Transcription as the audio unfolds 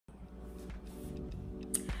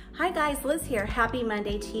Hi guys, Liz here. Happy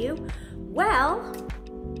Monday to you. Well,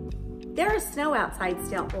 there is snow outside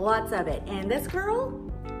still, lots of it. And this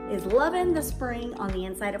girl is loving the spring on the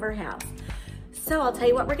inside of her house. So I'll tell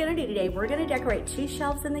you what we're gonna do today. We're gonna decorate 2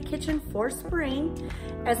 shelves in the kitchen for spring,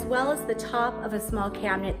 as well as the top of a small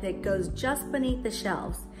cabinet that goes just beneath the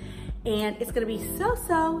shelves. And it's gonna be so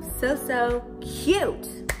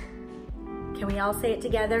cute. Can we all say it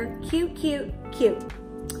together? Cute, cute, cute.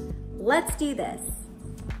 Let's do this.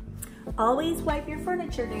 Always wipe your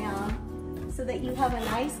furniture down so that you have a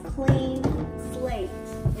nice clean slate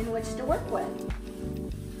in which to work with.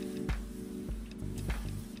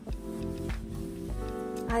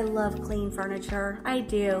 I love clean furniture, I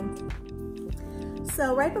do.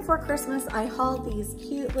 So right before Christmas, I hauled these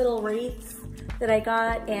cute little wreaths that I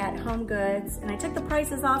got at Home Goods, and I took the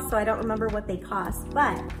prices off so I don't remember what they cost,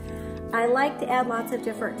 but I like to add lots of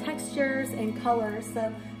different textures and colors.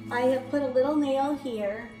 So I have put a little nail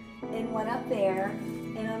here and one up there,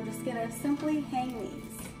 and I'm just gonna simply hang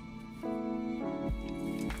these.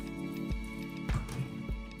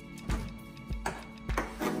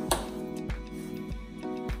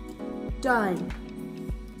 Done.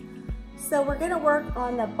 So we're gonna work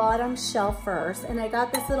on the bottom shelf first, and I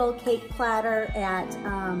got this little cake platter at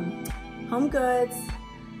Home Goods,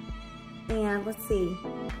 and let's see,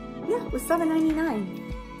 yeah, it was $7.99.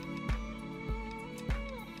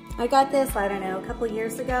 I got this, I don't know, a couple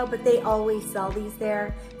years ago, but they always sell these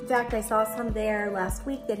there. In fact, I saw some there last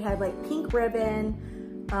week that had like pink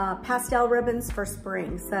ribbon, pastel ribbons for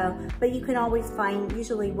spring. So, but you can always find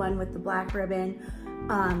usually one with the black ribbon,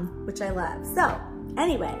 which I love. So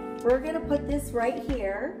anyway, we're gonna put this right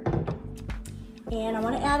here, and I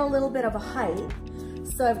wanna add a little bit of a height.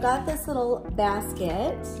 So I've got this little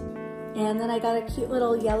basket, and then I got a cute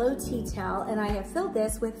little yellow tea towel, and I have filled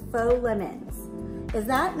this with faux lemons. Is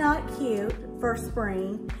that not cute for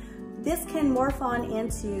spring? This can morph on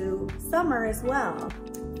into summer as well.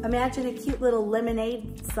 Imagine a cute little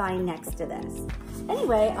lemonade sign next to this.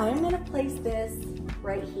 Anyway, I'm gonna place this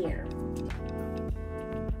right here.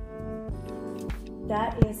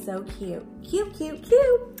 That is so cute. Cute, cute,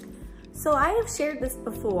 cute. So I have shared this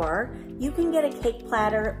before. You can get a cake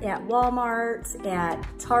platter at Walmart, at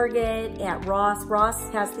Target, at Ross. Ross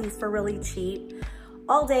has these for really cheap,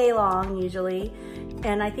 all day long usually.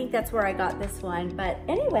 And I think that's where I got this one. But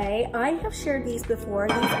anyway, I have shared these before.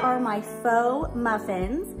 These are my faux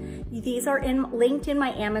muffins. These are linked in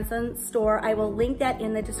my Amazon store. I will link that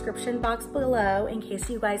in the description box below in case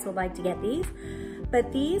you guys would like to get these.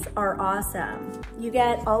 But these are awesome. You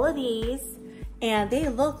get all of these, and they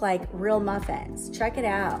look like real muffins. Check it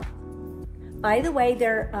out. By the way,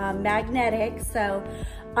 they're magnetic, so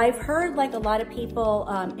I've heard like a lot of people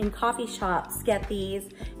in coffee shops get these,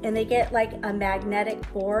 and they get like a magnetic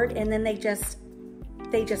board, and then they just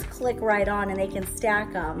click right on, and they can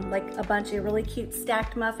stack them like a bunch of really cute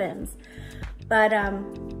stacked muffins. But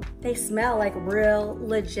they smell like real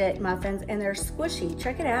legit muffins, and they're squishy.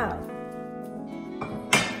 Check it out.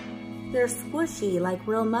 They're squishy like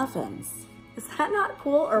real muffins. Is that not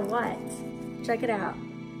cool or what? Check it out.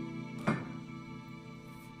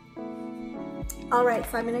 All right,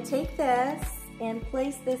 so I'm gonna take this and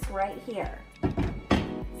place this right here.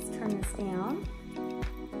 Let's turn this down.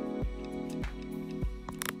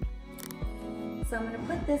 So I'm gonna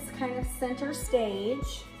put this kind of center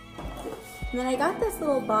stage. And then I got this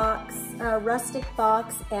little box, rustic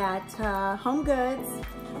box at Home Goods.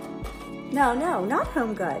 No, not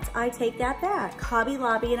Home Goods. I take that back. Hobby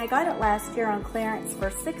Lobby, and I got it last year on clearance for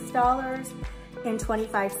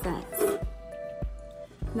 $6.25.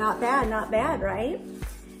 Not bad, right?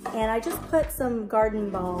 And I just put some garden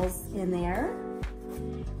balls in there.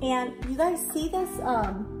 And you guys see this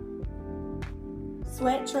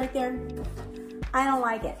switch right there? I don't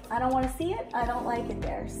like it. I don't want to see it. I don't like it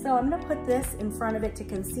there. So I'm gonna put this in front of it to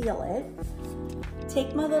conceal it.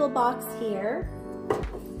 Take my little box here,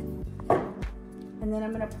 and then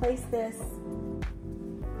I'm gonna place this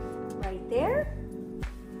right there.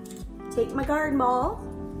 Take my garden ball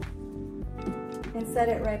and set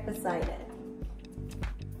it right beside it.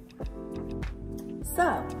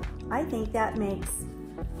 So I think that makes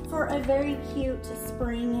for a very cute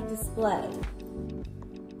spring display.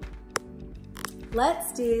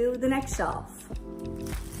 Let's do the next shelf.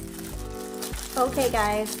 Okay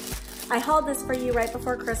guys, I hauled this for you right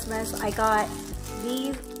before Christmas. I got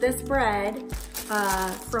this bread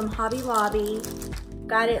from Hobby Lobby.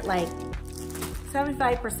 Got it like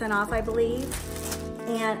 75% off, I believe.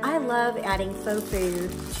 And I love adding faux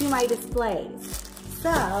food to my displays.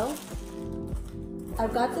 So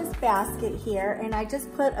I've got this basket here, and I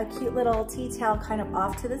just put a cute little tea towel kind of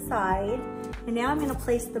off to the side. And now I'm gonna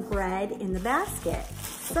place the bread in the basket.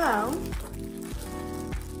 So,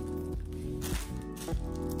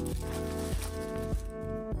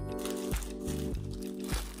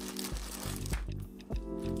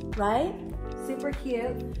 right? Super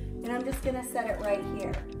cute. And I'm just gonna set it right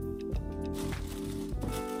here.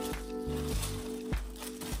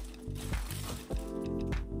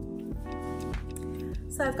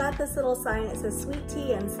 So I've got this little sign that says sweet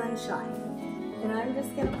tea and sunshine. And I'm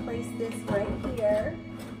just gonna place this right here,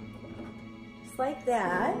 just like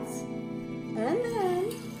that. And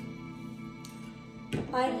then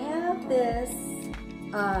I have this,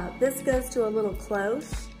 this goes to a little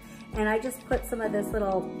cloche, and I just put some of this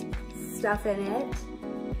little stuff in it.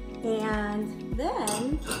 And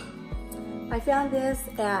then I found this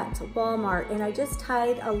at Walmart, and I just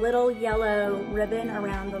tied a little yellow ribbon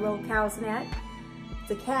around the little cow's neck.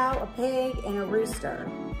 It's a cow, a pig, and a rooster.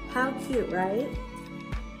 How cute, right?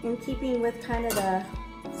 In keeping with kind of the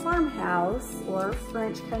farmhouse or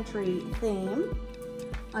French country theme,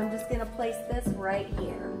 I'm just gonna place this right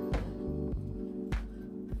here.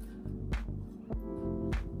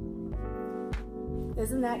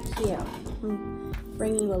 Isn't that cute?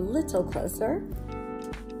 Bring you a little closer.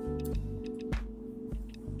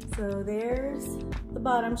 So there's the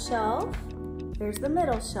bottom shelf, there's the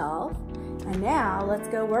middle shelf, and now let's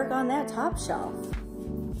go work on that top shelf.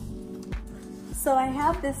 So I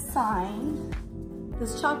have this sign,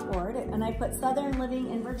 this chalkboard, and I put Southern Living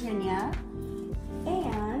in Virginia,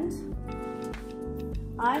 and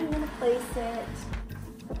I'm gonna place it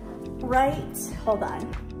right, hold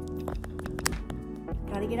on.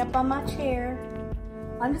 Gotta get up on my chair.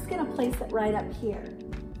 I'm just gonna place it right up here.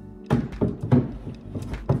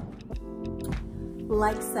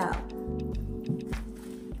 Like so.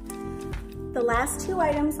 The last two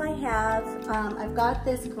items I have, I've got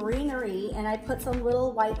this greenery, and I put some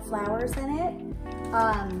little white flowers in it.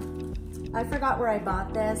 I forgot where I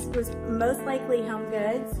bought this. It was most likely Home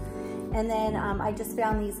Goods. And then I just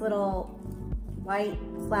found these little white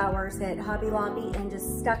flowers at Hobby Lobby and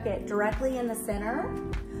just stuck it directly in the center.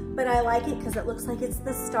 But I like it because it looks like it's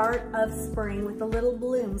the start of spring with the little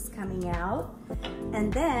blooms coming out.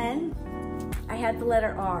 And then I had the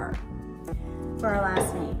letter R for our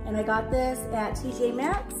last name. And I got this at TJ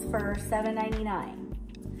Maxx for $7.99.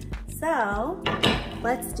 So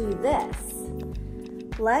let's do this.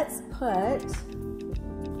 Let's put,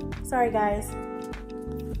 sorry guys,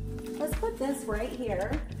 let's put this right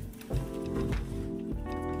here.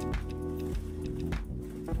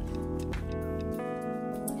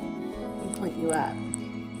 And point you up.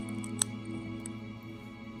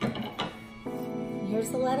 And here's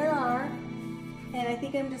the letter R. And I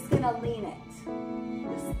think I'm just gonna lean it.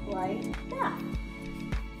 Just like that.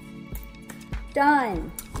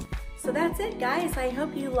 Done. So that's it, guys. I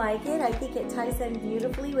hope you like it. I think it ties in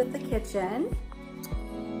beautifully with the kitchen.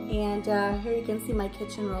 And here you can see my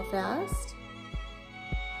kitchen real fast.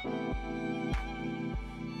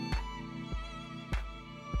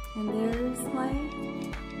 And there's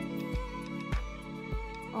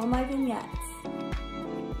all my vignettes.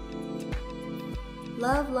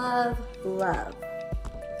 Love, love, love.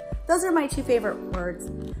 Those are my two favorite words.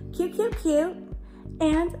 Cute, cute, cute,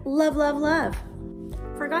 and love, love, love.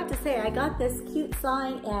 Forgot to say, I got this cute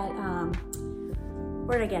sign at,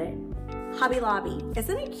 where'd I get it? Hobby Lobby.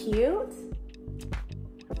 Isn't it cute?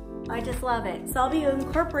 I just love it. So I'll be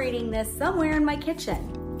incorporating this somewhere in my kitchen.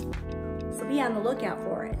 So be on the lookout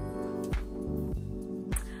for it.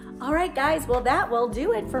 All right, guys, well, that will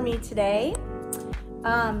do it for me today.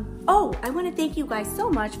 Oh, I want to thank you guys so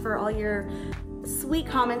much for all your sweet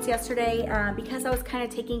comments yesterday. Because I was kind of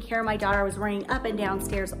taking care of my daughter, I was running up and down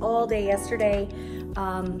stairs all day yesterday,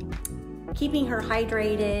 keeping her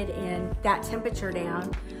hydrated and that temperature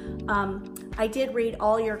down. I did read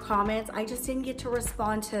all your comments. I just didn't get to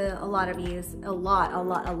respond to a lot of you, a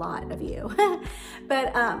lot of you.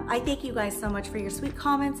 But I thank you guys so much for your sweet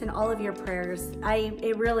comments and all of your prayers.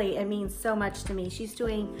 It means so much to me. She's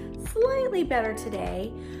doing slightly better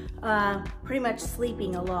today, pretty much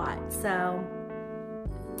sleeping a lot. So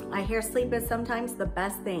I hear sleep is sometimes the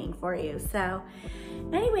best thing for you. So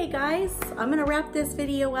anyway, guys, I'm gonna wrap this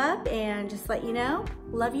video up and just let you know,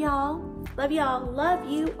 love y'all, love y'all, love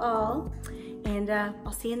you all. And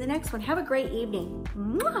I'll see you in the next one. Have a great evening.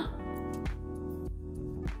 Mwah!